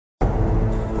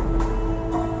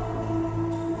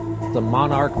the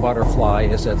monarch butterfly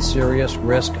is at serious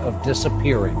risk of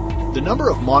disappearing. The number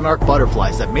of monarch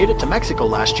butterflies that made it to Mexico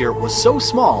last year was so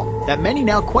small that many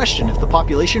now question if the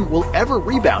population will ever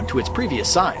rebound to its previous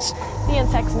size. The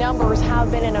insect's numbers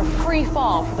have been in a free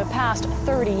fall for the past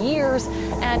 30 years,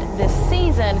 and this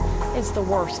season is the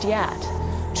worst yet.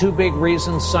 Two big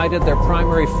reasons cited: their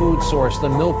primary food source, the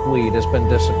milkweed, has been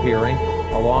disappearing,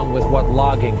 along with what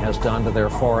logging has done to their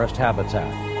forest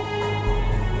habitat.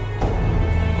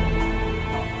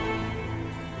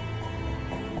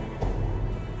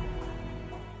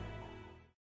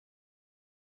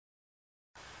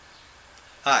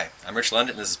 Hi, I'm Rich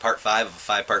London, and this is part 5 of a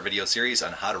 5-part video series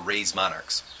on how to raise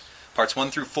monarchs. Parts 1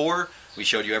 through 4, we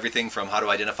showed you everything from how to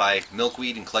identify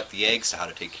milkweed and collect the eggs, to how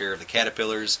to take care of the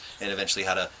caterpillars, and eventually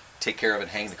how to take care of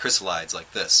and hang the chrysalides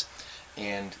like this.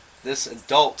 And this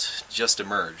adult just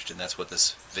emerged, and that's what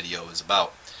this video is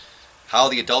about. How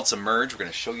the adults emerge, we're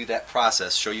going to show you that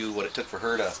process, show you what it took for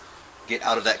her to get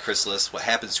out of that chrysalis, what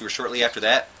happens to her shortly after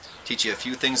that, teach you a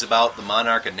few things about the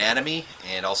monarch anatomy,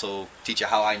 and also teach you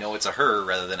how I know it's a her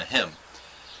rather than a him.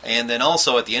 And then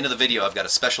also at the end of the video I've got a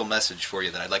special message for you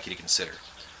that I'd like you to consider.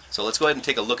 So let's go ahead and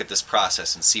take a look at this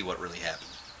process and see what really happened.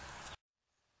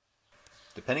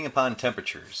 Depending upon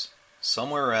temperatures,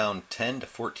 somewhere around 10 to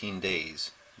 14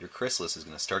 days, your chrysalis is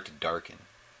going to start to darken.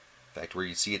 In fact, where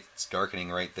you see it's darkening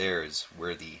right there is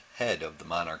where the head of the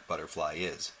monarch butterfly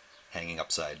is, hanging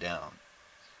upside down.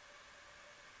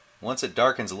 Once it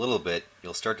darkens a little bit,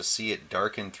 you'll start to see it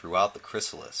darken throughout the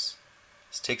chrysalis.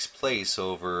 This takes place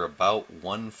over about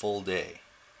 1 full day.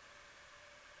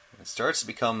 When it starts to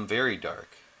become very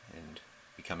dark and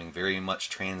becoming very much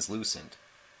translucent,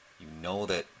 you know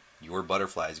that your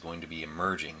butterfly is going to be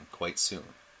emerging quite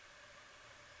soon.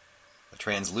 The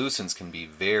translucence can be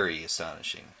very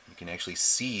astonishing. You can actually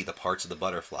see the parts of the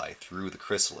butterfly through the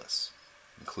chrysalis,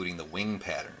 including the wing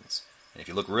patterns. And if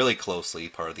you look really closely,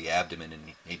 part of the abdomen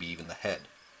and maybe even the head.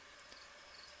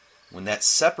 When that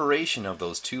separation of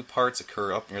those two parts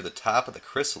occur up near the top of the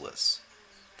chrysalis,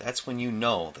 that's when you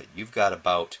know that you've got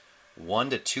about 1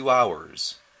 to 2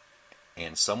 hours,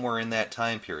 and somewhere in that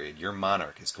time period your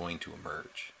monarch is going to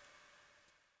emerge.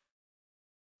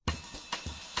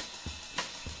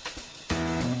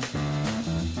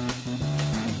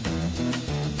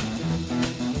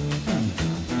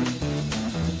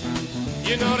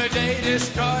 You know the day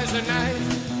destroys the night,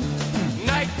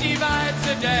 night divides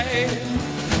the day.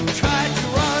 Try to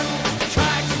run,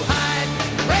 try to hide,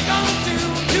 break on through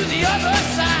to the other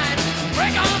side,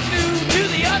 break on through to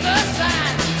the other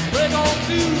side, break on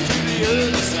through to the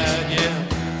other side, yeah.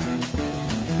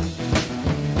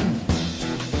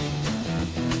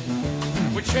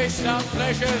 We chased our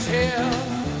pleasures here,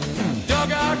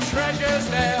 dug our treasures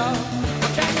there,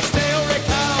 but can you still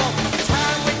recall the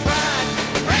time we cried?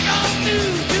 Break on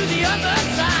through to the other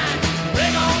side,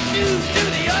 break on through to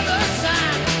the other side.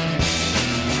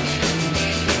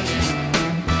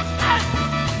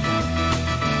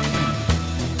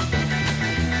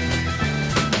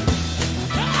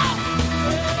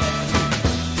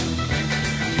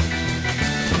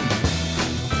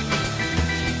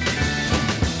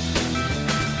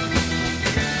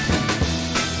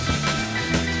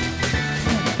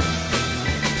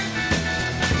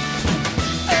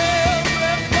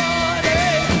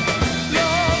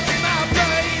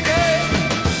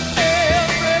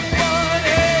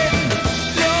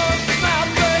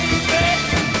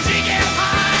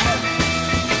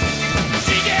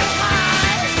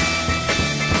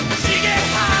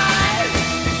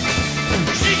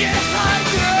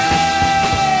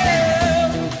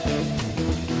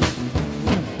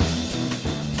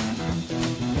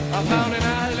 I found an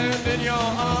island in your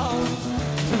arms,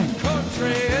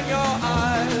 country in your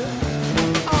eyes,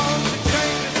 arms and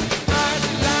changes, eyes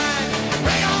and line.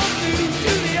 Break on through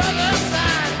to the other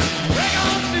side, break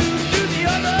on through to the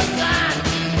other side,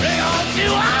 break on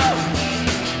through,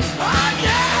 oh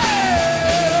yeah!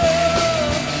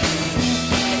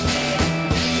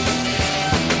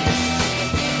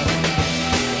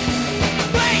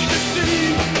 Plain to see,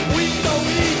 week to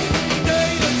week,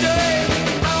 day to day,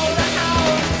 hour to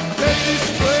hour.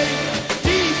 Straight,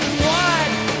 deep and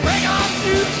wide, break on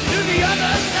through to the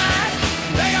other side,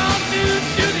 break on through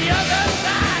to the other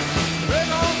side, break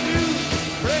on through,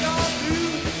 break on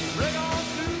through, break on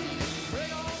through,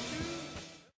 break on through.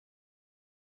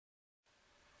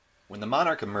 When the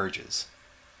monarch emerges,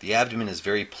 the abdomen is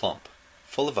very plump,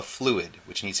 full of a fluid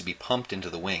which needs to be pumped into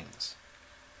the wings.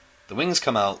 The wings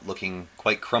come out looking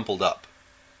quite crumpled up.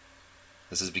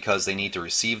 This is because they need to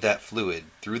receive that fluid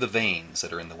through the veins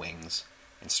that are in the wings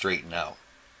and straighten out.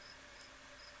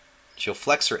 she'll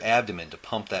flex her abdomen to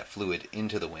pump that fluid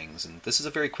into the wings, and this is a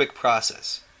very quick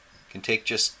process. It can take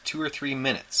just 2 or 3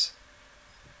 minutes.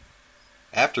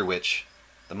 After which,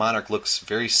 the monarch looks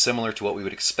very similar to what we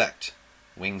would expect,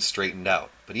 wings straightened out.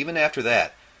 But even after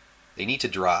that, they need to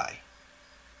dry.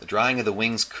 The drying of the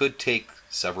wings could take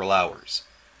several hours,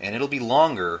 and it'll be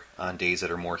longer on days that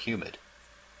are more humid.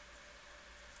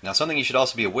 Now, something you should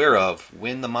also be aware of,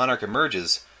 when the monarch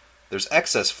emerges, there's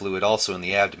excess fluid also in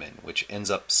the abdomen, which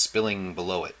ends up spilling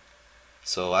below it.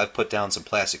 So I've put down some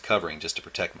plastic covering just to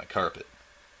protect my carpet.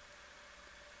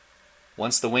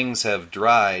 Once the wings have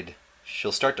dried,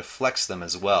 she'll start to flex them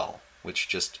as well, which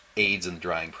just aids in the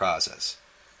drying process.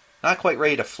 Not quite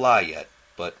ready to fly yet,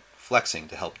 but flexing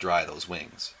to help dry those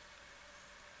wings.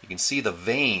 You can see the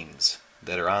veins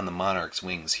that are on the monarch's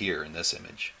wings here in this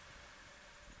image.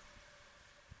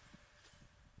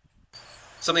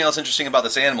 Something else interesting about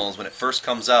this animal is when it first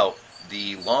comes out,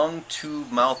 the long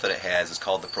tube mouth that it has is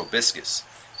called the proboscis.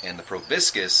 And the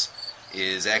proboscis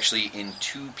is actually in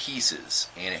 2 pieces,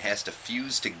 and it has to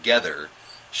fuse together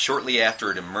shortly after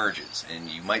it emerges. And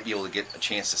you might be able to get a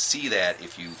chance to see that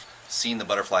if you've seen the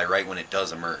butterfly right when it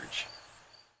does emerge.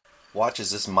 Watch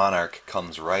as this monarch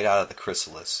comes right out of the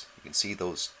chrysalis. You can see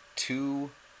those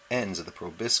 2 ends of the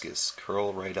proboscis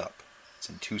curl right up. It's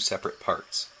in 2 separate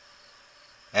parts.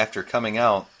 After coming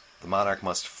out, the monarch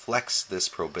must flex this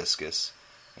proboscis,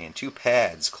 and 2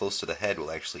 pads close to the head will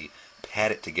actually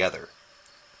pad it together.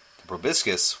 The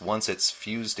proboscis, once it's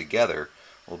fused together,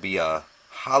 will be a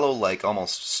hollow-like,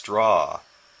 almost straw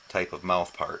type of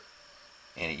mouth part,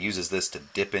 and it uses this to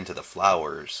dip into the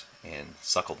flowers and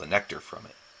suckle the nectar from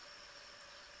it.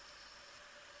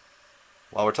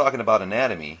 While we're talking about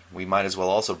anatomy, we might as well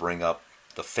also bring up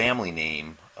the family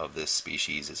name of this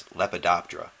species is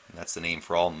Lepidoptera, and that's the name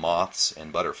for all moths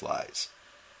and butterflies.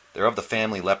 They're of the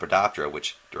family Lepidoptera,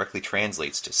 which directly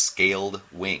translates to scaled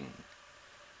wing.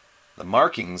 The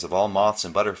markings of all moths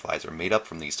and butterflies are made up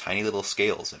from these tiny little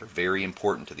scales that are very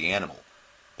important to the animal.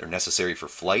 They're necessary for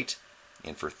flight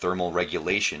and for thermal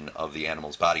regulation of the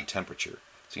animal's body temperature,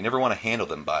 so you never want to handle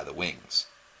them by the wings.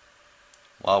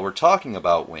 While we're talking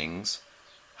about wings,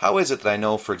 how is it that I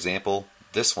know, for example,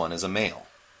 this one is a male?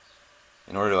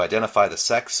 In order to identify the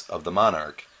sex of the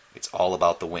monarch, it's all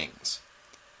about the wings.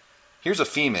 Here's a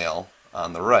female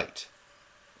on the right,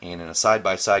 and in a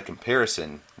side-by-side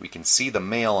comparison, we can see the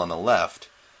male on the left,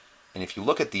 and if you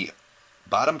look at the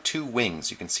bottom 2 wings,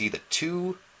 you can see the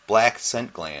 2 black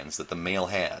scent glands that the male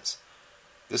has.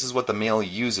 This is what the male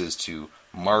uses to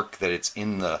mark that it's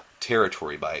in the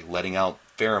territory by letting out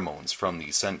pheromones from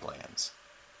these scent glands.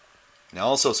 Now,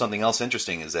 also something else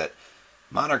interesting is that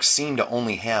monarchs seem to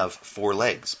only have 4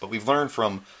 legs, but we've learned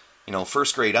from,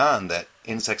 first grade on that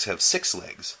insects have 6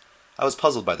 legs. I was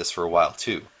puzzled by this for a while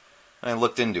too, and I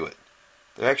looked into it.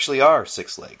 There actually are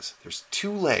 6 legs. There's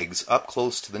 2 legs up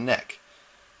close to the neck.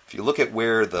 If you look at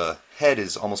where the head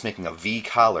is almost making a V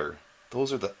collar,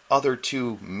 those are the other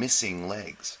 2 missing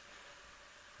legs.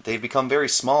 They've become very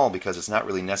small because it's not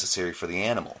really necessary for the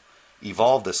animal.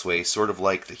 Evolved this way, sort of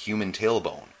like the human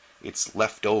tailbone. It's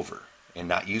left over and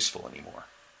not useful anymore.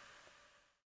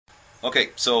 Okay,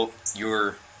 so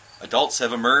your adults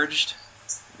have emerged.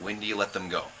 When do you let them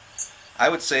go? I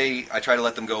would say I try to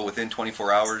let them go within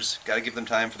 24 hours. Got to give them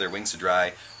time for their wings to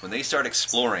dry. When they start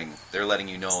exploring, they're letting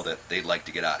you know that they'd like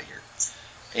to get out of here.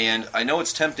 And I know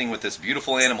it's tempting with this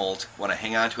beautiful animal to want to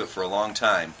hang on to it for a long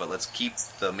time, but let's keep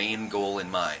the main goal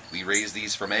in mind. We raise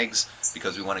these from eggs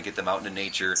because we want to get them out into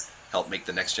nature, help make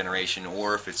the next generation,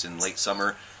 or if it's in late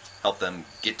summer, help them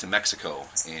get to Mexico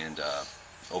and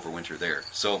overwinter there.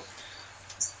 So,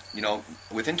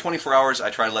 within 24 hours, I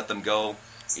try to let them go.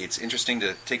 It's interesting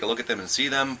to take a look at them and see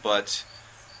them, but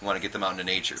we want to get them out into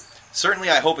nature. Certainly,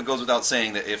 I hope it goes without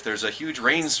saying that if there's a huge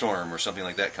rainstorm or something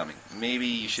like that coming, maybe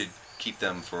you should keep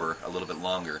them for a little bit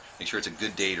longer. Make sure it's a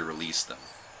good day to release them.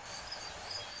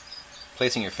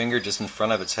 Placing your finger just in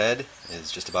front of its head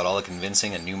is just about all the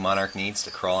convincing a new monarch needs to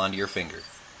crawl onto your finger.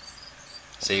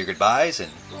 Say your goodbyes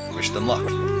and wish them luck.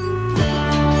 Give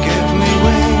me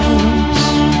wings,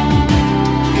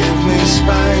 give me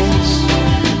space,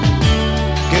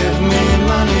 give me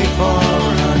money for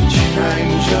a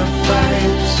change of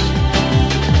face.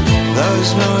 Those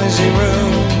noisy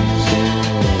rooms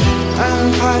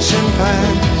and passion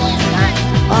pants,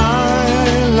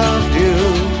 I loved you.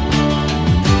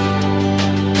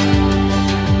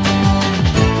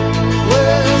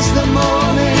 Where's the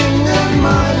morning in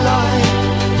my life?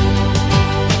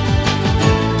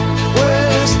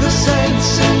 The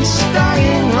sense in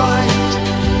staying right.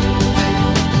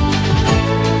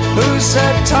 Who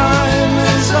said time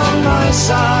is on my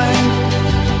side?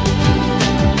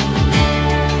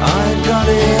 I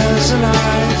and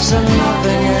highs and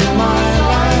nothing in my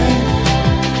life.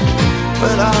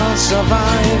 But I'll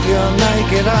survive your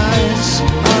naked eyes.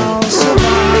 I'll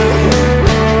survive.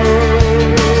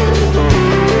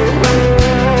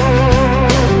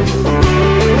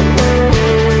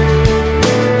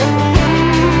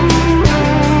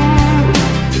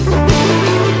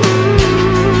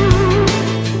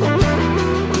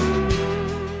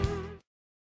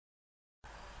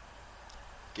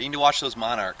 Getting to watch those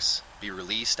monarchs be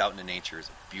released out into nature is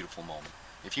a beautiful moment.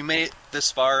 If you made it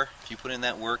this far, if you put in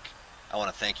that work, I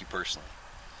want to thank you personally.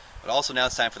 But also now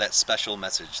it's time for that special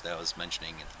message that I was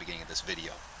mentioning at the beginning of this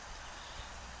video.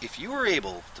 If you were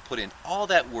able to put in all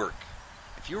that work,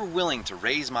 if you were willing to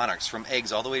raise monarchs from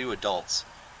eggs all the way to adults,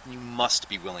 then you must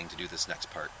be willing to do this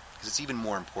next part, because it's even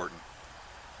more important.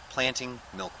 Planting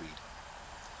milkweed.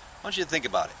 I want you to think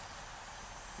about it.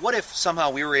 What if somehow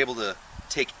we were able to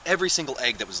take every single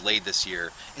egg that was laid this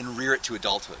year and rear it to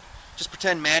adulthood? Just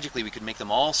pretend magically we could make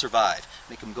them all survive,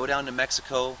 make them go down to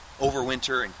Mexico,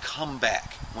 overwinter, and come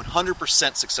back.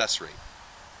 100% success rate.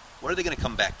 What are they going to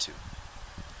come back to?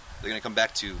 Are they going to come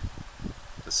back to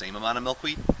the same amount of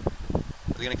milkweed? Or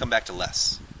are they going to come back to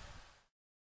less?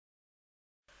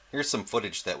 Here's some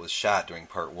footage that was shot during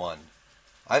part 1.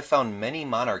 I've found many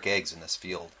monarch eggs in this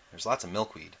field. There's lots of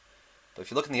milkweed. But if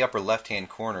you look in the upper left-hand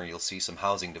corner, you'll see some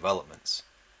housing developments.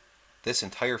 This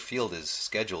entire field is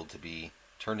scheduled to be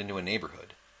turned into a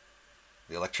neighborhood.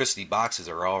 The electricity boxes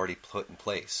are already put in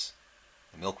place.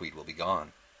 The milkweed will be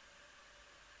gone.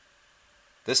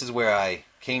 This is where I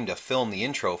came to film the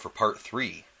intro for part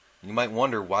 3. You might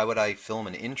wonder, why would I film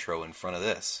an intro in front of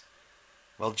this?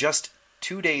 Well, just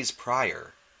 2 days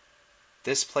prior,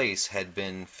 this place had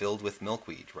been filled with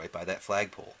milkweed right by that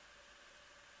flagpole.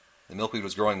 The milkweed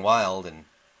was growing wild, and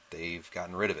they've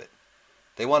gotten rid of it.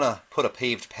 They want to put a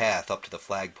paved path up to the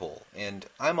flagpole, and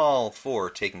I'm all for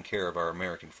taking care of our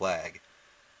American flag.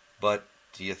 But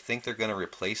do you think they're going to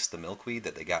replace the milkweed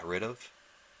that they got rid of?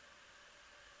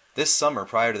 This summer,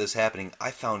 prior to this happening,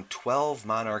 I found 12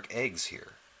 monarch eggs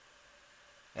here.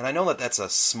 And I know that that's a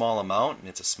small amount, and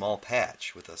it's a small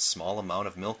patch with a small amount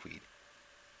of milkweed.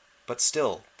 But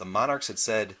still, the monarchs had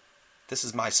said, "This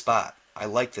is my spot. I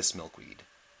like this milkweed.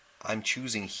 I'm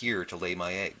choosing here to lay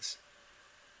my eggs."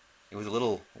 It was a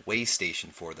little way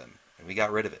station for them, and we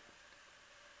got rid of it.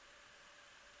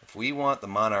 If we want the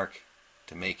monarch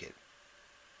to make it,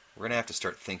 we're going to have to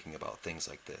start thinking about things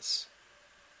like this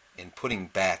and putting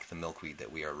back the milkweed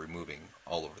that we are removing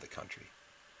all over the country.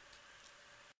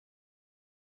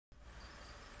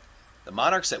 The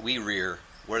monarchs that we rear,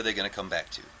 what are they going to come back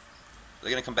to? Are they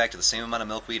going to come back to the same amount of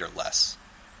milkweed or less?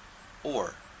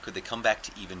 Or could they come back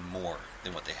to even more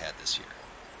than what they had this year?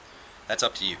 That's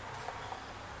up to you.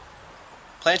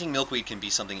 Planting milkweed can be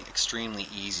something extremely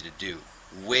easy to do.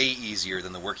 Way easier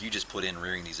than the work you just put in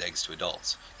rearing these eggs to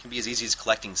adults. It can be as easy as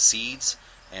collecting seeds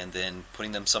and then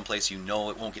putting them someplace you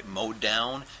know it won't get mowed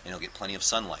down and it'll get plenty of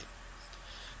sunlight.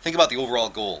 Think about the overall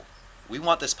goal. We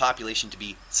want this population to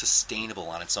be sustainable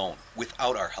on its own,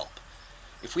 without our help.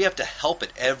 If we have to help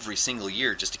it every single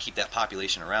year just to keep that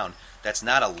population around, that's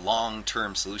not a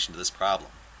long-term solution to this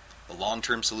problem. The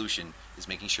long-term solution is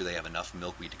making sure they have enough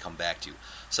milkweed to come back to,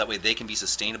 so that way they can be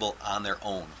sustainable on their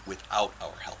own without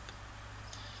our help.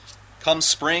 Come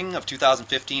spring of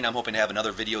 2015, I'm hoping to have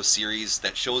another video series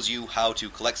that shows you how to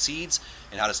collect seeds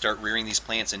and how to start rearing these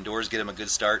plants indoors, get them a good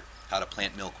start, how to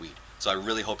plant milkweed. So I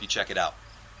really hope you check it out.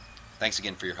 Thanks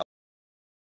again for your help.